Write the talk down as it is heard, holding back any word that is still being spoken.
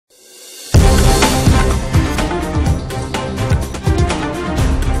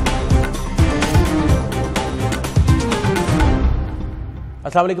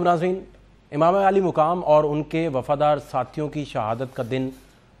السلام علیکم ناظرین، امام علی مقام اور ان کے وفادار ساتھیوں کی شہادت کا دن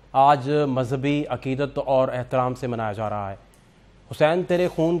آج مذہبی عقیدت اور احترام سے منایا جا رہا ہے۔ حسین تیرے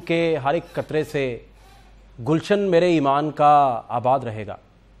خون کے ہر ایک قطرے سے گلشن میرے ایمان کا آباد رہے گا۔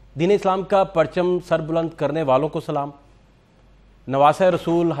 دین اسلام کا پرچم سر بلند کرنے والوں کو سلام۔ نواسہ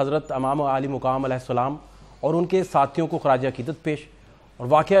رسول حضرت امام علی مقام علیہ السلام اور ان کے ساتھیوں کو خراج عقیدت پیش۔ اور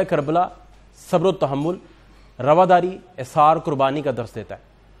واقعہ کربلا صبر و تحمل، رواداری، اصرار، قربانی کا درس دیتا ہے،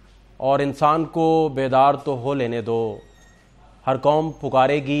 اور انسان کو بیدار تو ہو لینے دو، ہر قوم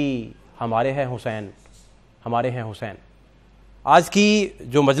پکارے گی ہمارے ہیں حسین، ہمارے ہیں حسین۔ آج کی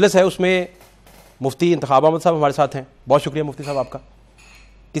جو مجلس ہے اس میں مفتی انتخاب احمد صاحب ہمارے ساتھ ہیں۔ بہت شکریہ مفتی صاحب آپ کا۔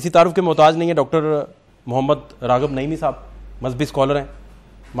 کسی تعارف کے محتاج نہیں ہے، ڈاکٹر محمد راغب نعیمی صاحب مذہبی اسکالر ہیں،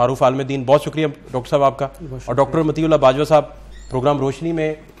 معروف عالم دین، بہت شکریہ ڈاکٹر صاحب آپ کا۔ اور ڈاکٹر مطیع اللہ باجوہ صاحب پروگرام روشنی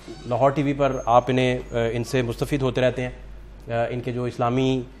میں لاہور ٹی وی پر آپ ان سے مستفید ہوتے رہتے ہیں، ان کے جو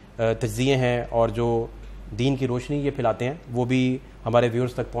اسلامی تجزیے ہیں اور جو دین کی روشنی یہ پھیلاتے ہیں وہ بھی ہمارے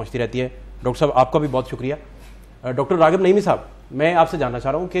ویورز تک پہنچتی رہتی ہے۔ ڈاکٹر صاحب آپ کا بھی بہت شکریہ۔ ڈاکٹر راغب نعیمی صاحب، میں آپ سے جاننا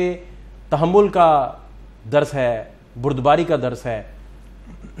چاہ رہا ہوں کہ تحمل کا درس ہے، بردباری کا درس ہے،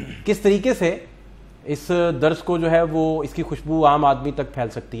 کس طریقے سے اس درس کو جو ہے وہ اس کی خوشبو عام آدمی تک پھیل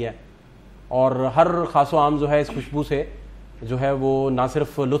سکتی ہے، اور ہر خاص و عام جو ہے اس خوشبو سے جو ہے وہ نہ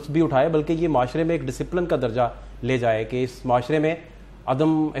صرف لطف بھی اٹھائے بلکہ یہ معاشرے میں ایک ڈسپلن کا درجہ لے جائے کہ اس معاشرے میں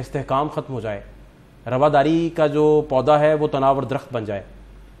عدم استحکام ختم ہو جائے، رواداری کا جو پودا ہے وہ تناور درخت بن جائے۔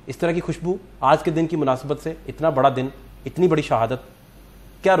 اس طرح کی خوشبو آج کے دن کی مناسبت سے، اتنا بڑا دن، اتنی بڑی شہادت،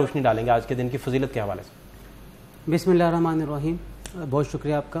 کیا روشنی ڈالیں گے آج کے دن کی فضیلت کے حوالے سے؟ بسم اللہ الرحمن الرحیم۔ بہت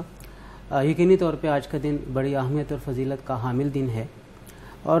شکریہ آپ کا۔ یقینی طور پہ آج کا دن بڑی اہمیت اور فضیلت کا حامل دن ہے،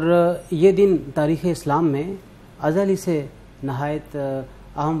 اور یہ دن تاریخ اسلام میں ازلی سے نہایت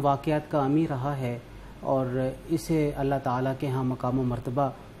اہم واقعات کا امیر رہا ہے، اور اسے اللہ تعالیٰ کے ہاں مقام و مرتبہ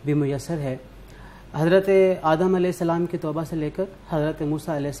بھی میسر ہے۔ حضرت آدم علیہ السلام کی توبہ سے لے کر حضرت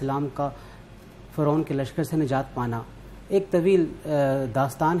موسیٰ علیہ السلام کا فرعون کے لشکر سے نجات پانا ایک طویل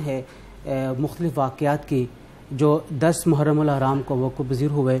داستان ہے مختلف واقعات کی، جو 10 محرم الحرام کو وقوع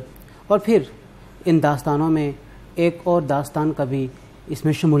پذیر ہوئے، اور پھر ان داستانوں میں ایک اور داستان کا بھی اس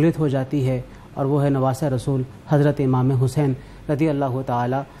میں شمولیت ہو جاتی ہے، اور وہ ہے نواسہ رسول حضرت امام حسین رضی اللہ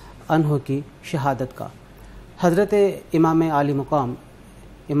تعالی عنہ کی شہادت کا۔ حضرت امام علی مقام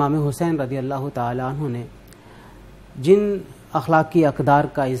امام حسین رضی اللہ تعالی عنہ نے جن اخلاقی اقدار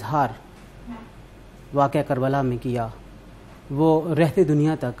کا اظہار واقعہ کربلا میں کیا، وہ رہتے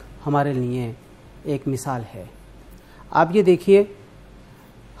دنیا تک ہمارے لیے ایک مثال ہے۔ آپ یہ دیکھیے،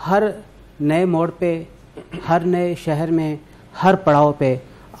 ہر نئے موڑ پہ، ہر نئے شہر میں، ہر پڑاؤ پہ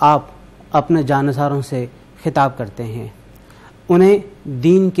آپ اپنے جانصاروں سے خطاب کرتے ہیں، انہیں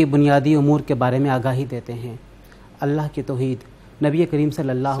دین کے بنیادی امور کے بارے میں آگاہی دیتے ہیں، اللہ کی توحید، نبی کریم صلی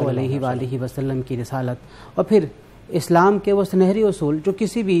اللہ علیہ وآلہ وسلم کی رسالت، اور پھر اسلام کے وہ سنہری اصول جو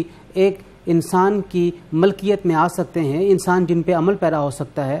کسی بھی ایک انسان کی ملکیت میں آ سکتے ہیں، انسان جن پہ عمل پیرا ہو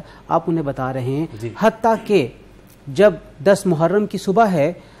سکتا ہے، آپ انہیں بتا رہے ہیں۔ حتیٰ کہ جب 10 محرم کی صبح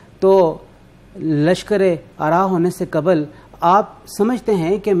ہے تو لشکر آرا ہونے سے قبل آپ سمجھتے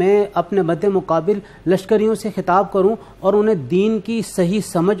ہیں کہ میں اپنے مد مقابل لشکریوں سے خطاب کروں اور انہیں دین کی صحیح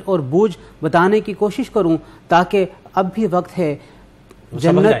سمجھ اور بوجھ بتانے کی کوشش کروں، تاکہ اب بھی وقت ہے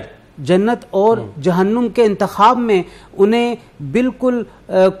جنت اور جہنم کے انتخاب میں انہیں بالکل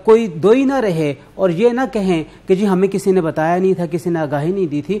کوئی دوئی نہ رہے، اور یہ نہ کہیں کہ جی ہمیں کسی نے بتایا نہیں تھا، کسی نے آگاہی نہیں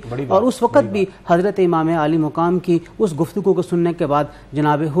دی تھی۔ اور اس وقت بھی حضرت امام علی مقام کی اس گفتگو کو سننے کے بعد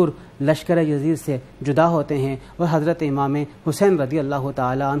جناب حر لشکر یزید سے جدا ہوتے ہیں اور حضرت امام حسین رضی اللہ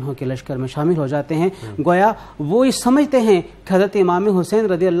تعالی عنہ کے لشکر میں شامل ہو جاتے ہیں۔ گویا وہ یہ سمجھتے ہیں کہ حضرت امام حسین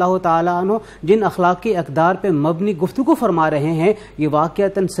رضی اللہ تعالی عنہ جن اخلاقی اقدار پہ مبنی گفتگو فرما رہے ہیں یہ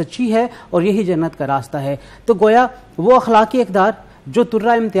واقعتاً سچی ہے، اور یہی جنت کا راستہ ہے۔ تو گویا وہ اخلاقی اقدار جو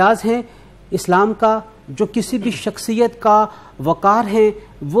ترہ امتیاز ہیں اسلام کا، جو کسی بھی شخصیت کا وقار ہیں،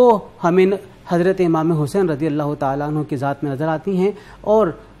 وہ ہمیں حضرت امام حسین رضی اللہ تعالیٰ عنہ کی ذات میں نظر آتی ہیں۔ اور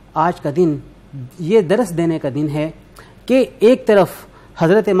آج کا دن یہ درس دینے کا دن ہے کہ ایک طرف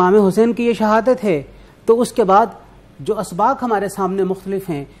حضرت امام حسین کی یہ شہادت ہے، تو اس کے بعد جو اسباق ہمارے سامنے مختلف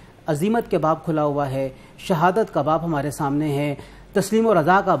ہیں، عزیمت کے باب کھلا ہوا ہے، شہادت کا باب ہمارے سامنے ہے، تسلیم و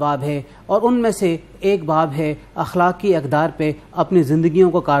رضا کا باب ہے، اور ان میں سے ایک باب ہے اخلاقی اقدار پہ اپنی زندگیوں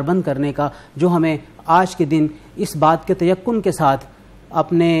کو کاربند کرنے کا، جو ہمیں آج کے دن اس بات کے تیقن کے ساتھ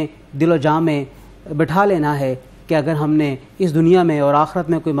اپنے دل و جان میں بٹھا لینا ہے کہ اگر ہم نے اس دنیا میں اور آخرت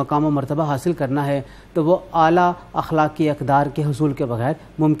میں کوئی مقام و مرتبہ حاصل کرنا ہے تو وہ اعلیٰ اخلاقی اقدار کے حصول کے بغیر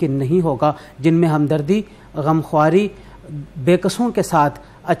ممکن نہیں ہوگا، جن میں ہمدردی، غمخواری، بے قصوں کے ساتھ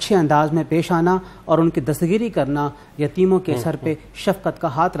اچھے انداز میں پیش آنا اور ان کی دستگیری کرنا، یتیموں کے سر پہ شفقت کا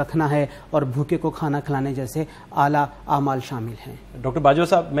ہاتھ رکھنا ہے اور بھوکے کو کھانا کھلانے جیسے اعلیٰ اعمال شامل ہیں۔ ڈاکٹر باجوہ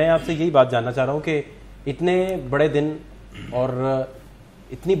صاحب، میں آپ سے یہی بات جاننا چاہ رہا ہوں کہ اتنے بڑے دن اور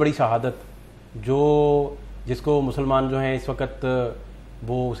اتنی بڑی شہادت جس کو مسلمان جو ہیں اس وقت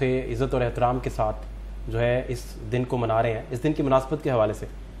وہ اسے عزت اور احترام کے ساتھ جو ہے اس دن کو منا رہے ہیں، اس دن کی مناسبت کے حوالے سے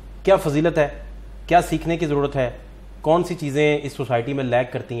کیا فضیلت ہے، کیا سیکھنے کی ضرورت ہے، کون سی چیزیں اس سوسائٹی میں لیگ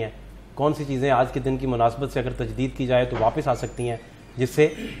کرتی ہیں، کون سی چیزیں آج کے دن کی مناسبت سے اگر تجدید کی جائے تو واپس آ سکتی ہیں جس سے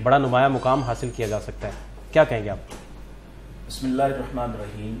بڑا نمایاں مقام حاصل کیا جا سکتا ہے، کیا کہیں گے آپ؟ بسم اللہ الرحمن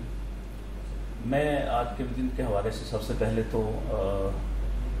الرحیم۔ میں آج کے دن کے حوالے سے سب سے پہلے تو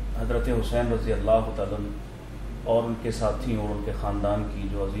حضرت حسین رضی اللہ تعالیٰ اور ان کے ساتھیوں اور ان کے خاندان کی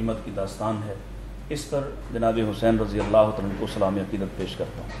جو عظیمت کی داستان ہے، اس پر جناب حسین رضی اللہ تعالیٰ کو سلام عقیدت پیش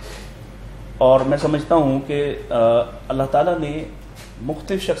کرتا ہوں۔ اور میں سمجھتا ہوں کہ اللہ تعالیٰ نے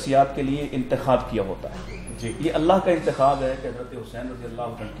مختلف شخصیات کے لیے انتخاب کیا ہوتا ہے۔ جی، یہ اللہ کا انتخاب ہے کہ حضرت حسین رضی اللہ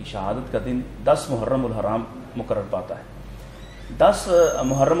عنہ کی شہادت کا دن 10 محرم الحرام مقرر پاتا ہے۔ 10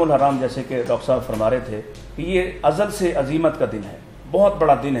 محرم الحرام، جیسے کہ ڈاکٹر صاحب فرما رہے تھے کہ یہ ازل سے عظیمت کا دن ہے، بہت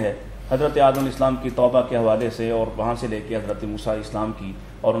بڑا دن ہے، حضرت آدم علیہ السلام کی توبہ کے حوالے سے اور وہاں سے لے کے حضرت موسیٰ علیہ السلام کی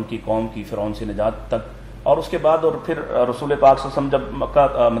اور ان کی قوم کی فرعون سے نجات تک، اور اس کے بعد اور پھر رسول پاک صلی اللہ علیہ وسلم جب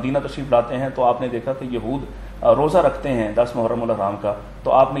مکہ مدینہ تشریف لاتے ہیں تو آپ نے دیکھا کہ یہود روزہ رکھتے ہیں 10 محرم الحرام کا،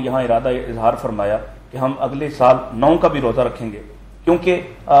 تو آپ نے یہاں ارادہ اظہار فرمایا کہ ہم اگلے سال 9 کا بھی روزہ رکھیں گے، کیونکہ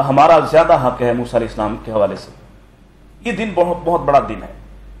ہمارا زیادہ حق ہے موسیٰ علیہ السلام کے حوالے سے۔ یہ دن بہت بڑا دن ہے۔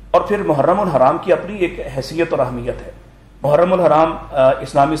 اور پھر محرم الحرام کی اپنی ایک حیثیت اور اہمیت ہے۔ محرم الحرام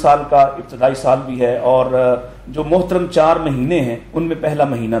اسلامی سال کا ابتدائی سال بھی ہے، اور جو محترم 4 مہینے ہیں ان میں پہلا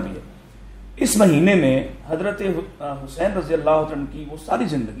مہینہ بھی ہے۔ اس مہینے میں حضرت حسین رضی اللہ عنہ کی وہ ساری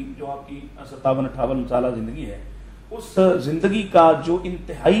زندگی جو آپ کی 57-58 سالہ زندگی ہے، اس زندگی کا جو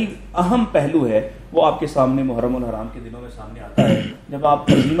انتہائی اہم پہلو ہے وہ آپ کے سامنے محرم الحرام کے دنوں میں سامنے آتا ہے، جب آپ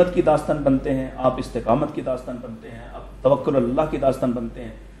عظیمت کی داستان بنتے ہیں، آپ استقامت کی داستان بنتے ہیں، آپ توکل اللہ کی داستان بنتے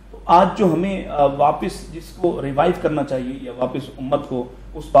ہیں۔ تو آج جو ہمیں واپس جس کو ریوائیو کرنا چاہیے یا واپس امت کو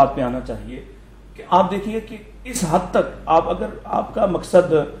اس بات پہ آنا چاہیے کہ آپ دیکھیے کہ اس حد تک اگر آپ کا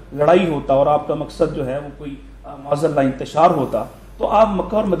مقصد لڑائی ہوتا اور آپ کا مقصد جو ہے وہ کوئی معاذ اللہ انتشار ہوتا تو آپ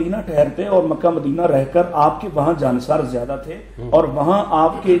مکہ اور مدینہ ٹھہرتے، اور مکہ مدینہ رہ کر آپ کے وہاں جانسار زیادہ تھے اور وہاں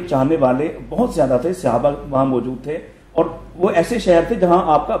آپ کے چاہنے والے بہت زیادہ تھے، صحابہ وہاں موجود تھے، اور وہ ایسے شہر تھے جہاں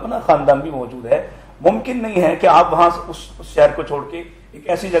آپ کا اپنا خاندان بھی موجود ہے۔ ممکن نہیں ہے کہ آپ وہاں اس شہر کو چھوڑ کے ایک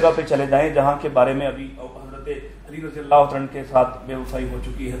ایسی جگہ پہ چلے جائیں جہاں کے بارے میں ابھی حضرت علی رضی اللہ عنہ کے ساتھ بے وفائی ہو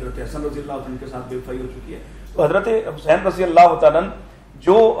چکی ہے، حضرت حسن رضی اللہ عنہ کے ساتھ بے وفائی ہو چکی ہے۔ تو حضرت حسین رضی اللہ تعالیٰ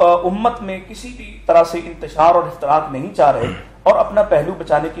جو امت میں کسی بھی طرح سے انتشار اور افتراق نہیں چاہ رہے اور اپنا پہلو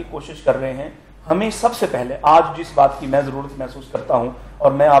بچانے کی کوشش کر رہے ہیں، ہمیں سب سے پہلے آج جس بات کی میں ضرورت محسوس کرتا ہوں،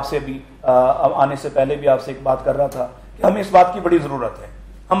 اور میں آپ سے بھی آنے سے پہلے بھی آپ سے ایک بات کر رہا تھا کہ ہمیں اس بات کی بڑی ضرورت ہے۔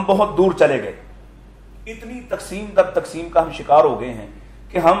 ہم بہت دور چلے گئے، اتنی تقسیم در تقسیم کا ہم شکار ہو گئے ہیں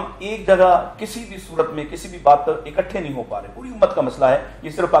کہ ہم ایک جگہ کسی بھی صورت میں کسی بھی بات پر اکٹھے نہیں ہو پا رہے۔ پوری امت کا مسئلہ ہے، یہ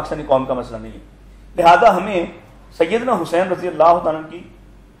صرف پاکستانی قوم کا مسئلہ نہیں ہے۔ لہذا ہمیں سیدنا حسین رضی اللہ تعالیٰ کی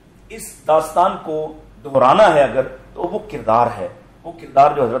اس داستان کو دہرانا ہے اگر، تو وہ کردار ہے، وہ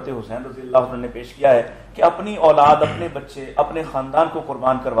کردار جو حضرت حسین رضی اللہ عنہ نے پیش کیا ہے کہ اپنی اولاد، اپنے بچے، اپنے خاندان کو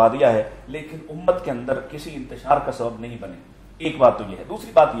قربان کروا دیا ہے، لیکن امت کے اندر کسی انتشار کا سبب نہیں بنے۔ ایک بات تو یہ ہے۔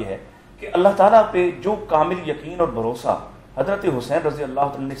 دوسری بات یہ ہے کہ اللہ تعالیٰ پہ جو کامل یقین اور بھروسہ حضرت حسین رضی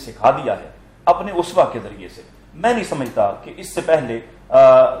اللہ عنہ نے سکھا دیا ہے اپنے اسوہ کے ذریعے سے، میں نہیں سمجھتا کہ اس سے پہلے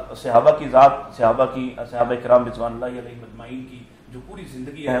صحابہ کی ذات، صحابہ کرام رضوان اللہ علیہم اجمعین کی جو پوری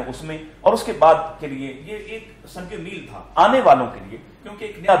زندگی ہے اس میں، اور اس کے بعد کے لیے یہ ایک سنگ میل تھا آنے والوں کے لیے، کیونکہ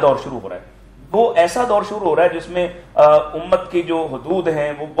ایک نیا دور شروع ہو رہا ہے۔ وہ ایسا دور شروع ہو رہا ہے جس میں امت کی جو حدود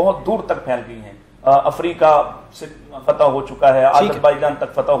ہیں وہ بہت دور تک پھیل گئی ہیں۔ افریقہ سے فتح ہو چکا ہے، آذربائیجان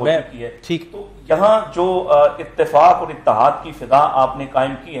تک فتح ہو چکی ہے۔ تو یہاں جو اتفاق اور اتحاد کی فضا آپ نے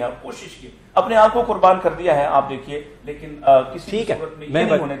قائم کی ہے اور کوشش کی، اپنے آپ کو قربان کر دیا ہے آپ دیکھیے، لیکن کسی صورت میں یہ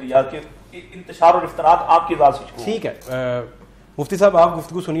نہیں ہونے دیا کہ انتشار اور افتراق آپ کی ذات سے شروع۔ ٹھیک ہے، مفتی صاحب آپ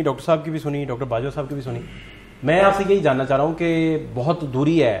گفتگو سنی، ڈاکٹر صاحب کی بھی سنی، ڈاکٹر باجوہ صاحب کی بھی سنی۔ میں آپ سے یہی جاننا چاہ رہا ہوں کہ بہت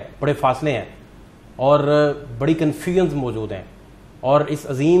دوری ہے، بڑے فاصلے ہیں اور بڑی کنفیوژنز موجود ہیں، اور اس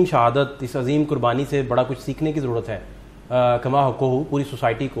عظیم شہادت، اس عظیم قربانی سے بڑا کچھ سیکھنے کی ضرورت ہے کما حقوق پوری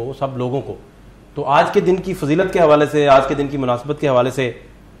سوسائٹی کو، سب لوگوں کو۔ تو آج کے دن کی فضیلت کے حوالے سے، آج کے دن کی مناسبت کے حوالے سے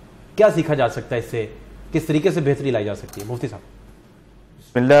کیا سیکھا جا سکتا ہے، اس سے کس طریقے سے بہتری لائی جا سکتی ہے؟ مفتی صاحب۔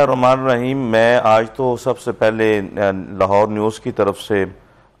 بسم اللہ الرحمن الرحیم۔ میں آج تو سب سے پہلے لاہور نیوز کی طرف سے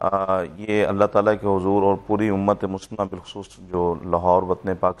یہ اللہ تعالیٰ کے حضور اور پوری امت مسلمہ بالخصوص جو لاہور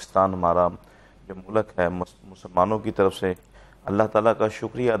وطن پاکستان ہمارا جو ملک ہے، مسلمانوں کی طرف سے اللہ تعالیٰ کا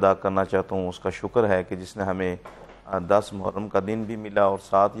شکریہ ادا کرنا چاہتا ہوں. اس کا شکر ہے کہ جس نے ہمیں 10 محرم کا دن بھی ملا، اور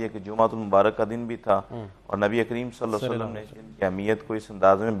ساتھ یہ کہ جمعۃ المبارک کا دن بھی تھا، اور نبی کریم صلی اللہ علیہ وسلم نے ان کی اہمیت کو اس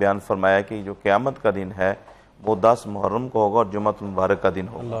انداز میں بیان فرمایا کہ جو قیامت کا دن ہے وہ 10 محرم کو ہوگا اور جمعۃ المبارک کا دن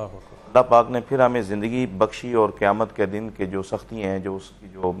ہوگا. اللہ پاک نے پھر ہمیں زندگی بخشی اور قیامت کے دن کے جو سختی ہیں، جو اس کی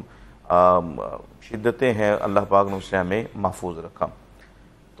جو شدتیں ہیں، اللہ پاک نے اس سے ہمیں محفوظ رکھا.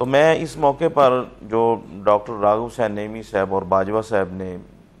 تو میں اس موقع پر جو ڈاکٹر راغب حسین نعیمی صاحب اور باجوہ صاحب نے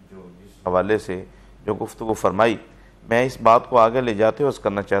جو اس حوالے سے جو گفتگو فرمائی، میں اس بات کو آگے لے جاتے ہوئے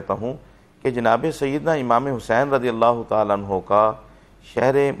کرنا چاہتا ہوں کہ جناب سیدنا امام حسین رضی اللہ تعالیٰ عنہ کا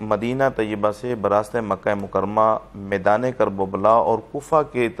شہر مدینہ طیبہ سے براست مکہ مکرمہ، میدان کرب و بلا اور کوفہ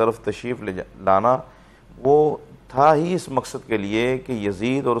کی طرف تشریف لانا وہ تھا ہی اس مقصد کے لیے کہ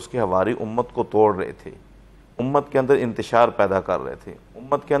یزید اور اس کے حواری امت کو توڑ رہے تھے، امت کے اندر انتشار پیدا کر رہے تھے،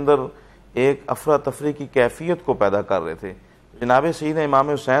 امت کے اندر ایک افراتفری کی کیفیت کو پیدا کر رہے تھے. جناب سیدنا امام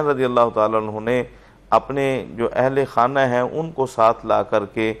حسین رضی اللہ تعالیٰ عنہ نے اپنے جو اہل خانہ ہیں ان کو ساتھ لا کر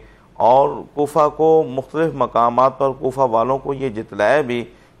کے اور کوفہ کو مختلف مقامات پر کوفہ والوں کو یہ جتلایا بھی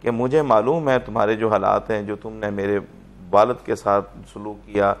کہ مجھے معلوم ہے تمہارے جو حالات ہیں، جو تم نے میرے والد کے ساتھ سلوک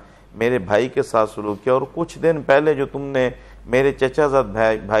کیا، میرے بھائی کے ساتھ سلوک کیا، اور کچھ دن پہلے جو تم نے میرے چچا زاد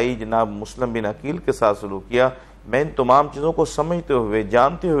بھائی جناب مسلم بن عقیل کے ساتھ سلوک کیا، میں ان تمام چیزوں کو سمجھتے ہوئے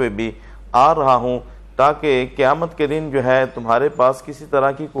جانتے ہوئے بھی آ رہا ہوں تاکہ قیامت کے دن جو ہے تمہارے پاس کسی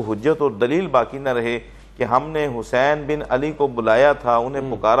طرح کی کوئی حجت اور دلیل باقی نہ رہے کہ ہم نے حسین بن علی کو بلایا تھا،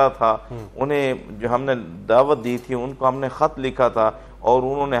 انہیں پکارا تھا، انہیں جو ہم نے دعوت دی تھی، ان کو ہم نے خط لکھا تھا اور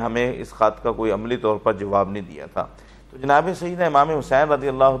انہوں نے ہمیں اس خط کا کوئی عملی طور پر جواب نہیں دیا تھا. تو جناب سیدنا امام حسین رضی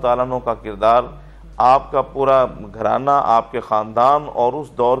اللہ تعالیٰ عنہ کا کردار، آپ کا پورا گھرانہ، آپ کے خاندان اور اس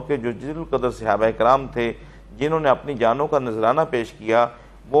دور کے جو جلیل القدر صحابہ کرام تھے جنہوں نے اپنی جانوں کا نذرانہ پیش کیا،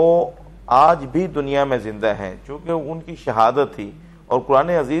 وہ آج بھی دنیا میں زندہ ہیں چونکہ ان کی شہادت تھی. اور قرآن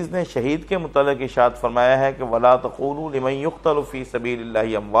عزیز نے شہید کے متعلق ارشاد فرمایا ہے کہ وَلَا تَقُولُوا لِمَن يُقْتَلُ فِي سَبِيلِ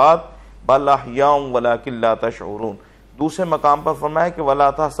اللَّهِ أَمْوَاتٌ بَلْ أَحْيَاءٌ وَلَٰكِن لَّا تَشْعُرُونَ. دوسرے مقام پر فرمایا کہ وَلَا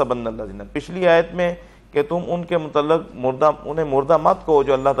تَحْسَبَنَّ الَّذِينَ، پچھلی آیت میں کہ تم ان کے متعلق انہیں مردہ مت کہو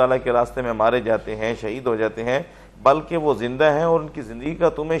جو اللہ تعالیٰ کے راستے میں مارے جاتے ہیں، شہید ہو جاتے ہیں، بلکہ وہ زندہ ہیں اور ان کی زندگی کا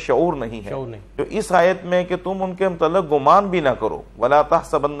تمہیں شعور نہیں ہے. جو اس آیت میں کہ تم ان کے متعلق گمان بھی نہ کرو، وَلَا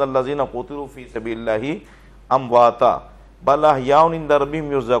تَحْسَبَنَّ الَّذِينَ قُتِلُوا فِي سَبِيلِ اللَّهِ أَمْوَاتًا بَلْ أَحْيَاءٌ عِندَ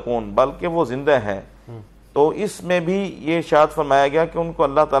رَبِّهِمْ يُرْزَقُونَ، بلکہ وہ زندہ ہیں. تو اس میں بھی یہ ارشاد فرمایا گیا کہ ان کو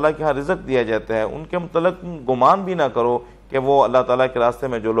اللہ تعالیٰ کے ہاں رزق دیا جاتا ہے، ان کے متعلق گمان بھی نہ کرو کہ وہ اللہ تعالیٰ کے راستے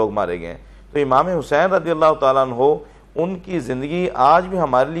میں جو لوگ مارے گئے ہیں. تو امام حسین رضی اللہ تعالیٰ عنہ، ان کی زندگی آج بھی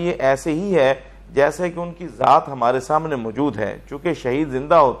ہمارے لیے ایسے ہی ہے جیسے کہ ان کی ذات ہمارے سامنے موجود ہے. چونکہ شہید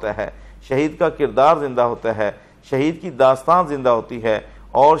زندہ ہوتا ہے، شہید کا کردار زندہ ہوتا ہے، شہید کی داستان زندہ ہوتی ہے،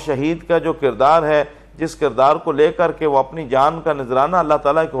 اور شہید کا جو کردار ہے، جس کردار کو لے کر کے وہ اپنی جان کا نذرانہ اللہ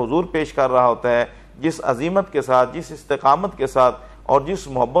تعالیٰ کے حضور پیش کر رہا ہوتا ہے، جس عظیمت کے ساتھ، جس استقامت کے ساتھ اور جس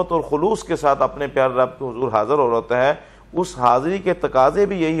محبت اور خلوص کے ساتھ اپنے پیارے رب کے حضور حاضر ہو رہا ہے، اس حاضری کے تقاضے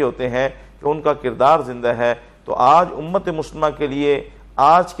بھی یہی ہوتے ہیں کہ ان کا کردار زندہ ہے. تو آج امت مسلمہ کے لیے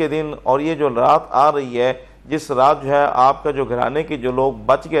آج کے دن اور یہ جو رات آ رہی ہے، جس رات جو ہے آپ کا جو گھرانے کے جو لوگ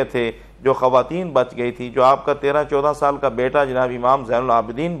بچ گئے تھے، جو خواتین بچ گئی تھی، جو آپ کا 13-14 سال کا بیٹا جناب امام زین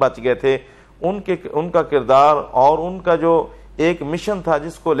العابدین بچ گئے تھے، ان کا کردار اور ان کا جو ایک مشن تھا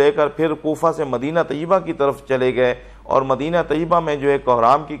جس کو لے کر پھر کوفہ سے مدینہ طیبہ کی طرف چلے گئے، اور مدینہ طیبہ میں جو ایک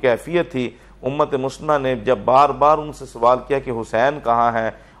کوحرام کی کیفیت تھی، امت مسلمہ نے جب بار بار ان سے سوال کیا کہ حسین کہاں ہے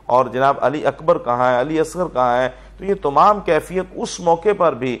اور جناب علی اکبر کہاں ہے، علی اصغر کہاں ہے، تو یہ تمام کیفیت اس موقع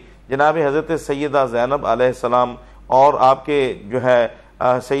پر بھی جناب حضرت سیدہ زینب علیہ السلام اور آپ کے جو ہے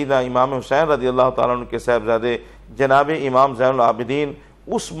سیدہ امام حسین رضی اللہ تعالیٰ عنہ کے صاحبزادے جناب امام زین العابدین،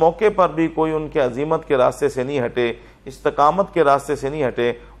 اس موقع پر بھی کوئی ان کے عظیمت کے راستے سے نہیں ہٹے، استقامت کے راستے سے نہیں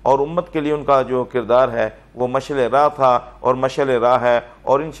ہٹے، اور امت کے لیے ان کا جو کردار ہے وہ مشعل راہ تھا اور مشعل راہ ہے،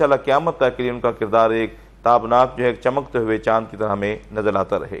 اور انشاءاللہ قیامت تک کے لیے ان کا کردار ایک تابناک جو ہے چمکتے ہوئے چاند کی طرح ہمیں نظر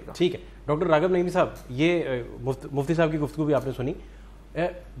آتا رہے گا. ٹھیک ہے ڈاکٹر راغب نعیمی صاحب، یہ مفتی صاحب کی گفتگو بھی آپ نے سنی.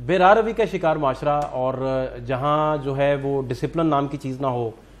 بے راہ روی کا شکار معاشرہ، اور جہاں جو ہے وہ ڈسپلن نام کی چیز نہ ہو،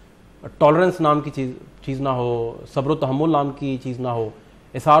 ٹالرنس نام کی چیز نہ ہو، صبر و تحمل نام کی چیز نہ ہو،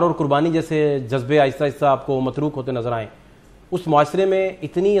 اثار اور قربانی جیسے جذبے آہستہ آہستہ آپ کو متروک ہوتے نظر آئیں، اس معاشرے میں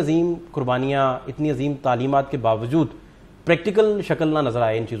اتنی عظیم قربانیاں، اتنی عظیم تعلیمات کے باوجود پریکٹیکل شکل نہ نظر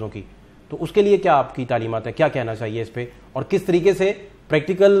آئے ان چیزوں کی، تو اس کے لیے کیا آپ کی تعلیمات ہیں، کیا کہنا چاہیے اس پہ، اور کس طریقے سے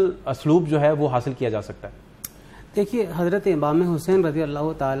پریکٹیکل اسلوب جو ہے وہ حاصل کیا جا سکتا ہے؟ دیکھیے، حضرت امام حسین رضی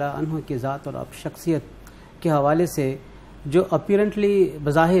اللہ تعالی عنہ کی ذات اور شخصیت کے حوالے سے جو اپیرنٹلی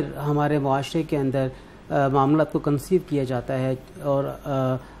بظاہر ہمارے معاشرے کے اندر معاملات کو کنسیو کیا جاتا ہے اور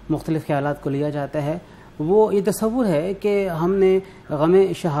مختلف خیالات کو لیا جاتا ہے، وہ یہ تصور ہے کہ ہم نے غم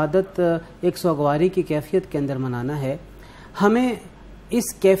شہادت ایک سوگواری کی کیفیت کے اندر منانا ہے. ہمیں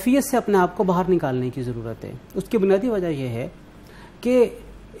اس کیفیت سے اپنے آپ کو باہر نکالنے کی ضرورت ہے. اس کی بنیادی وجہ یہ ہے کہ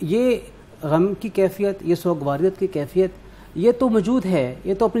یہ غم کی کیفیت، یہ سوگواریت کی کیفیت یہ تو موجود ہے،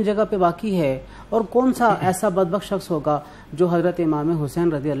 یہ تو اپنی جگہ پہ باقی ہے. اور کون سا ایسا بدبخت شخص ہوگا جو حضرت امام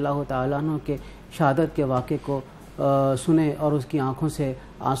حسین رضی اللہ تعالیٰ عنہ کے شہادت کے واقعے کو سنے اور اس کی آنکھوں سے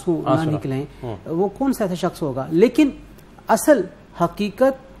آنسو نہ نکلیں؟ وہ کون سا ایسا شخص ہوگا؟ لیکن اصل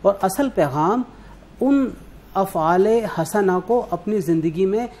حقیقت اور اصل پیغام ان افعال حسنہ کو اپنی زندگی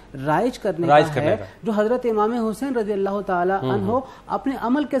میں رائج کرنے کا ہے جو حضرت امام حسین رضی اللہ تعالی عنہ اپنے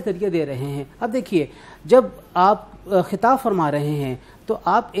عمل کے ذریعے دے رہے ہیں. اب دیکھیے، جب آپ خطاب فرما رہے ہیں تو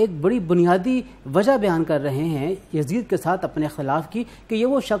آپ ایک بڑی بنیادی وجہ بیان کر رہے ہیں یزید کے ساتھ اپنے اختلاف کی کہ یہ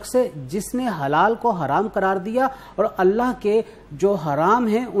وہ شخص ہے جس نے حلال کو حرام قرار دیا اور اللہ کے جو حرام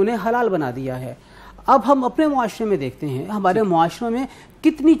ہیں انہیں حلال بنا دیا ہے. اب ہم اپنے معاشرے میں دیکھتے ہیں، ہمارے معاشرے میں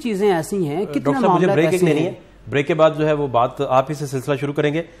کتنی چیزیں ایسی ہیں، کتنے معاملات ایسے ہیں. بریک کے بعد جو ہے وہ بات آپ ہی سے سلسلہ شروع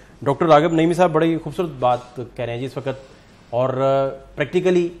کریں گے. ڈاکٹر راغب نعیمی صاحب بڑی خوبصورت بات کہہ رہے ہیں جی اس وقت، اور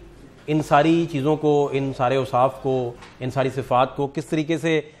پریکٹیکلی ان ساری چیزوں کو، ان سارے اوصاف کو، ان ساری صفات کو کس طریقے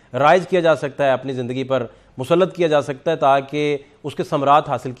سے رائج کیا جا سکتا ہے، اپنی زندگی پر مسلط کیا جا سکتا ہے تاکہ اس کے ثمرات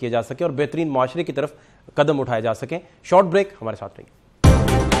حاصل کیے جا سکیں اور بہترین معاشرے کی طرف قدم اٹھائے جا سکیں. شارٹ بریک، ہمارے ساتھ رہیے.